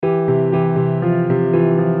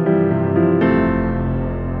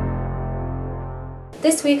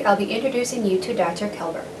This week I'll be introducing you to Dr.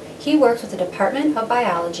 Kelber. He works with the Department of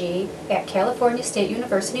Biology at California State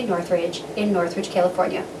University Northridge in Northridge,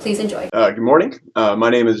 California. Please enjoy. Good morning. My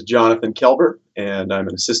name is Jonathan Kelber, and I'm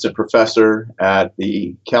an assistant professor at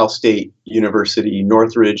the Cal State University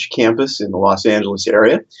Northridge campus in the Los Angeles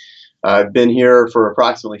area. I've been here for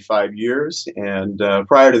approximately 5 years, and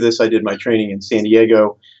prior to this I did my training in San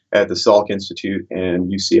Diego at the Salk Institute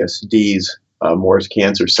and UCSD's Moores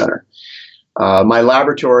Cancer Center. My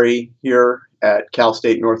laboratory here at Cal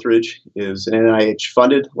State Northridge is an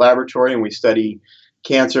NIH-funded laboratory, and we study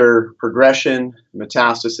cancer progression,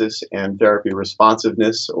 metastasis, and therapy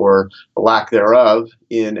responsiveness, or the lack thereof,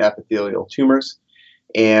 in epithelial tumors.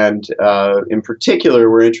 And in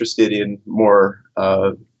particular, we're interested in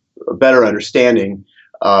a better understanding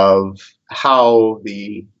of how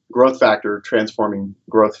the growth factor, transforming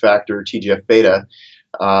growth factor, TGF-beta,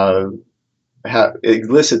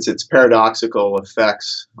 elicits its paradoxical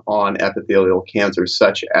effects on epithelial cancers,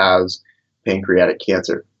 such as pancreatic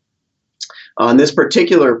cancer. On this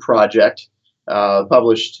particular project,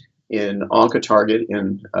 published in Oncotarget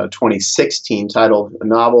in 2016, titled "A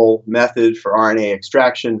Novel Method for RNA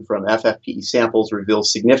Extraction from FFPE Samples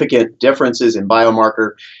Reveals Significant Differences in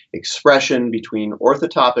Biomarker Expression Between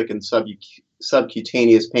Orthotopic and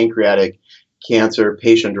Subcutaneous Pancreatic Cancer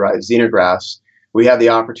Patient-Derived Xenografts," we have the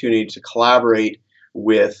opportunity to collaborate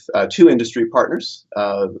with two industry partners,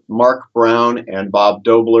 Mark Brown and Bob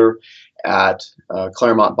Dobler at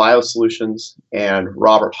Claremont Biosolutions, and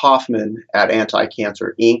Robert Hoffman at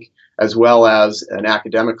Anti-Cancer Inc., as well as an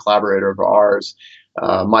academic collaborator of ours,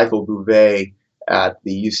 Michael Bouvet at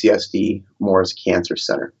the UCSD Moores Cancer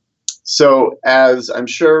Center. So, as I'm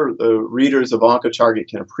sure the readers of Oncotarget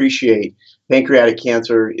can appreciate, pancreatic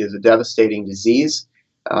cancer is a devastating disease.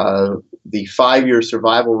 The 5-year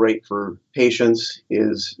survival rate for patients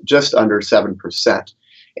is just under 7%.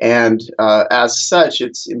 And as such,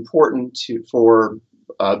 it's important for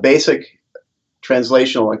basic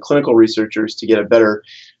translational and clinical researchers to get a better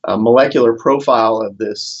molecular profile of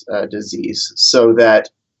this disease, so that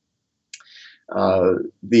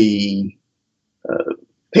the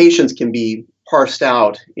patients can be parsed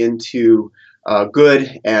out into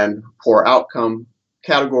good and poor outcome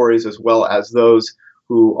categories, as well as those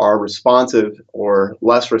who are responsive or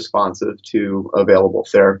less responsive to available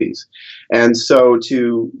therapies. And so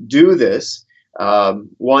to do this,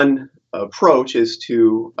 one approach is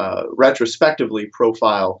to retrospectively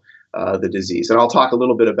profile the disease. And I'll talk a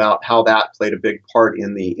little bit about how that played a big part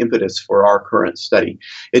in the impetus for our current study.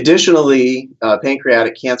 Additionally,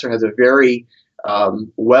 pancreatic cancer has a very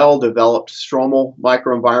well-developed stromal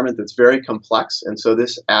microenvironment that's very complex, and so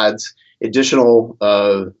this adds additional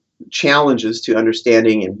challenges to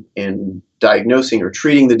understanding and diagnosing or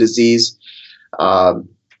treating the disease.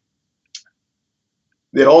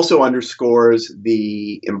 It also underscores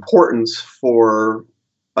the importance for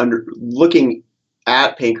looking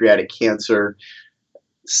at pancreatic cancer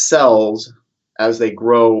cells as they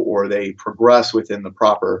grow or they progress within the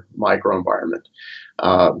proper microenvironment,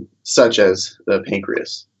 such as the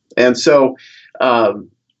pancreas. And so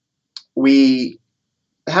we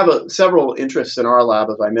have several interests in our lab,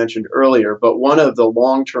 as I mentioned earlier, but one of the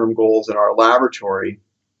long-term goals in our laboratory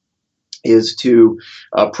is to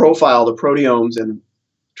profile the proteomes and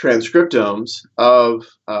transcriptomes of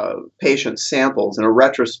patient samples in a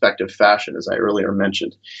retrospective fashion, as I earlier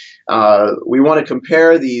mentioned. We want to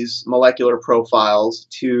compare these molecular profiles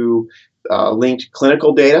to linked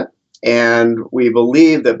clinical data, and we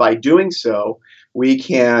believe that by doing so, we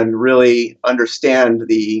can really understand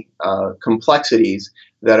the complexities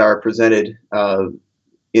that are presented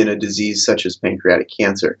in a disease such as pancreatic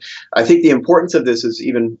cancer. I think the importance of this is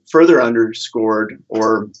even further underscored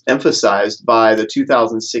or emphasized by the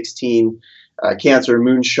 2016 Cancer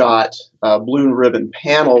Moonshot Blue Ribbon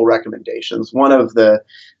Panel recommendations. One of the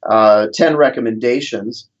 10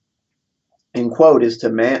 recommendations, in quote, is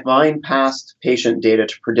to mine past patient data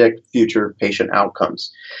to predict future patient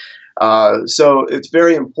outcomes. So it's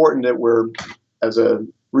very important that we're, as a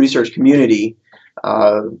research community,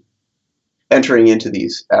 entering into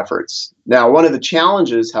these efforts. Now, one of the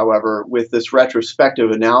challenges, however, with this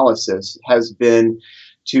retrospective analysis has been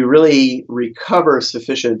to really recover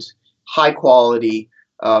sufficient high-quality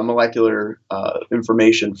molecular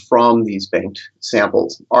information from these banked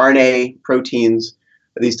samples. RNA, proteins,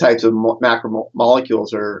 these types of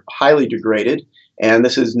macromolecules are highly degraded, and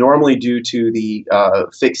this is normally due to the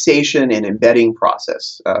fixation and embedding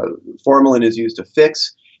process. Formalin is used to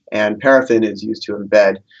fix, and paraffin is used to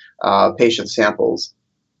embed patient samples.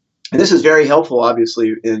 And this is very helpful,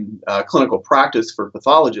 obviously, in clinical practice for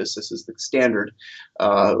pathologists. This is the standard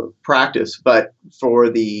practice. But for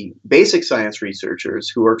the basic science researchers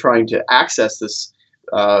who are trying to access this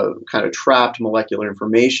kind of trapped molecular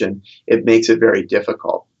information, it makes it very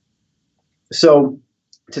difficult. So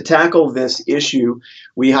to tackle this issue,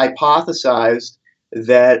 we hypothesized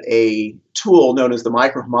that a tool known as the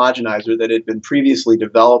microhomogenizer that had been previously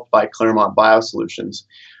developed by Claremont Biosolutions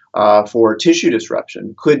for tissue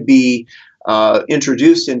disruption could be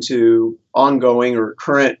introduced into ongoing or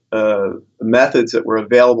current methods that were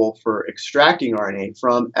available for extracting RNA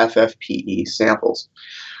from FFPE samples.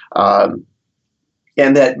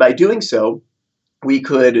 And that by doing so, we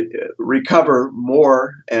could recover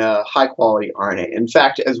more high-quality RNA. In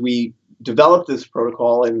fact, as we developed this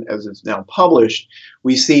protocol and as it's now published,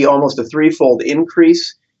 we see almost a threefold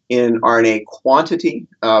increase in RNA quantity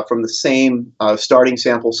from the same starting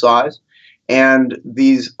sample size. And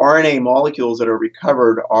these RNA molecules that are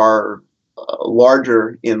recovered are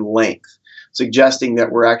larger in length, suggesting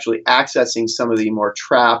that we're actually accessing some of the more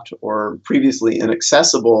trapped or previously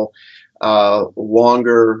inaccessible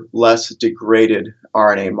longer, less degraded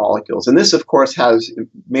RNA molecules. And this, of course, has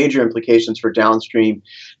major implications for downstream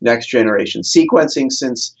next generation sequencing,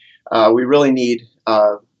 since we really need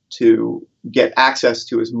to get access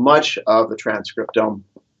to as much of the transcriptome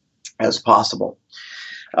as possible.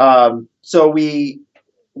 So we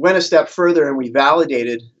went a step further and we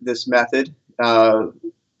validated this method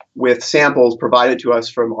with samples provided to us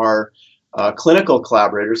from our clinical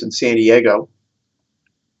collaborators in San Diego.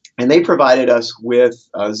 And they provided us with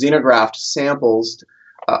xenograft samples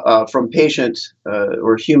from patient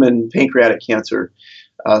or human pancreatic cancer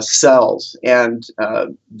cells, and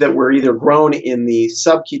that were either grown in the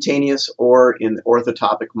subcutaneous or in the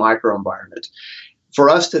orthotopic microenvironment, for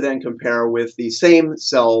us to then compare with the same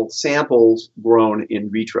cell samples grown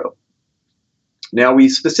in vitro. Now, we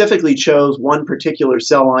specifically chose one particular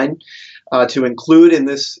cell line to include in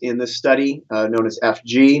this study, known as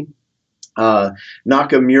FG.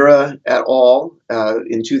 Nakamura et al.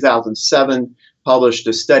 In 2007 published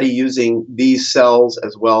a study using these cells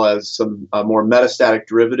as well as some more metastatic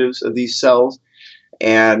derivatives of these cells,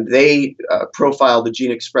 and they profiled the gene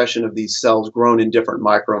expression of these cells grown in different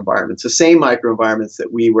microenvironments, the same microenvironments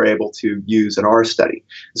that we were able to use in our study.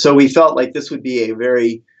 So we felt like this would be a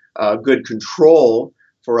very good control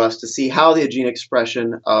for us to see how the gene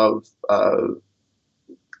expression of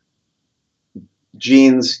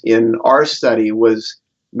genes in our study was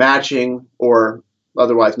matching or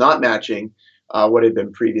otherwise not matching what had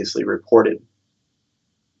been previously reported.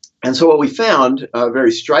 And so what we found,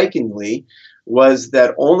 very strikingly, was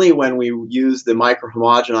that only when we used the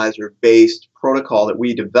microhomogenizer-based protocol that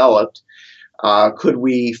we developed could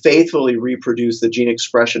we faithfully reproduce the gene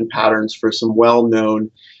expression patterns for some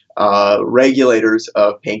well-known regulators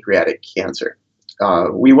of pancreatic cancer.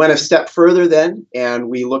 We went a step further then, and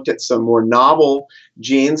we looked at some more novel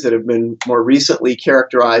genes that have been more recently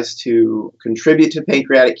characterized to contribute to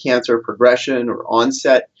pancreatic cancer progression or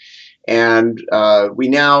onset. And we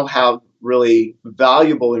now have really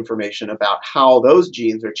valuable information about how those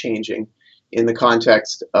genes are changing in the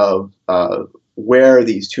context of where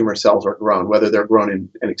these tumor cells are grown, whether they're grown and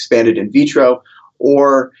expanded in vitro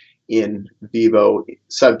or in vivo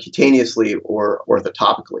subcutaneously or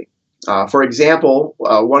orthotopically. For example,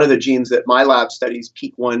 one of the genes that my lab studies,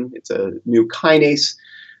 PEAK1, it's a new kinase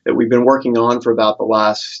that we've been working on for about the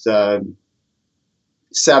last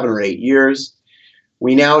 7 or 8 years.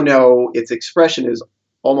 We now know its expression is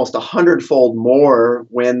almost 100-fold more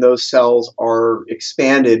when those cells are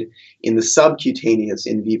expanded in the subcutaneous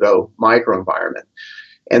in vivo microenvironment.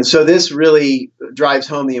 And so this really drives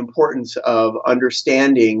home the importance of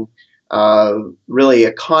understanding really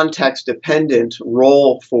a context-dependent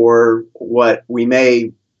role for what we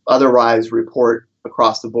may otherwise report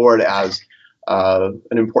across the board as an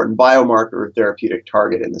important biomarker or therapeutic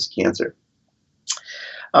target in this cancer.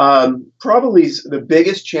 Probably the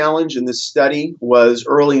biggest challenge in this study was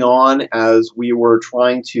early on as we were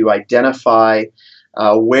trying to identify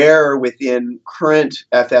where within current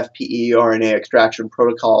FFPE RNA extraction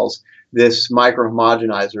protocols this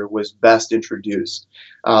microhomogenizer was best introduced.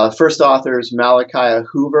 First authors Malachi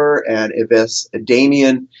Hoover and Yves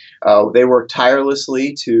Damian, they worked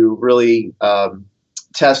tirelessly to really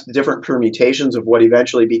test different permutations of what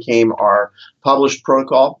eventually became our published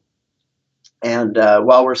protocol. And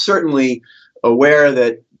while we're certainly aware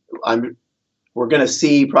that we're going to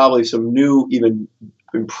see probably some new, even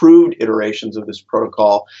improved iterations of this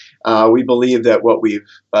protocol, we believe that what we've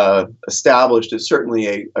established is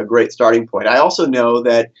certainly a great starting point. I also know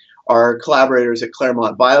that our collaborators at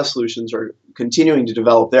Claremont Biosolutions are continuing to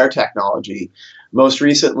develop their technology. Most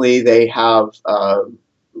recently, they have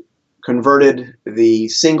converted the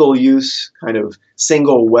single-use kind of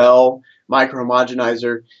single-well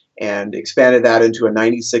microhomogenizer and expanded that into a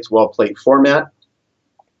 96-well plate format.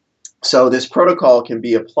 So this protocol can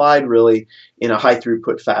be applied really in a high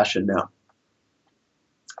throughput fashion now.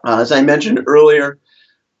 As I mentioned earlier,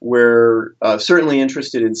 we're certainly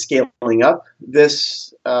interested in scaling up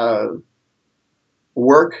this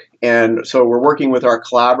work, and so we're working with our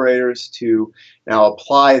collaborators to now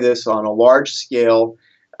apply this on a large scale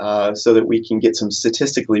so that we can get some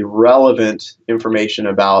statistically relevant information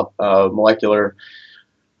about molecular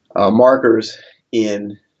markers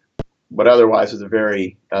in what otherwise is a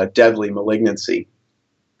very deadly malignancy.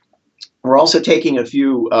 We're also taking a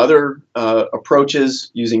few other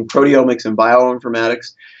approaches using proteomics and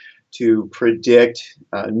bioinformatics to predict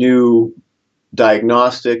new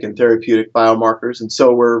diagnostic and therapeutic biomarkers. And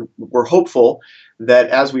so we're hopeful that,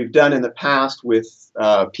 as we've done in the past with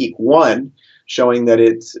PEAK1, showing that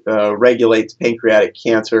it regulates pancreatic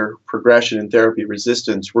cancer progression and therapy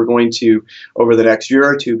resistance, we're going to, over the next year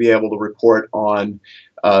or two, be able to report on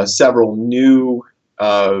several new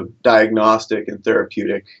diagnostic and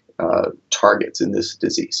therapeutic targets in this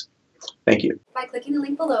disease. Thank you. By clicking the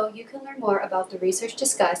link below, you can learn more about the research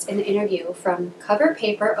discussed in the interview from Cover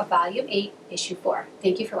Paper of Volume 8, Issue 4.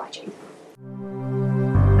 Thank you for watching.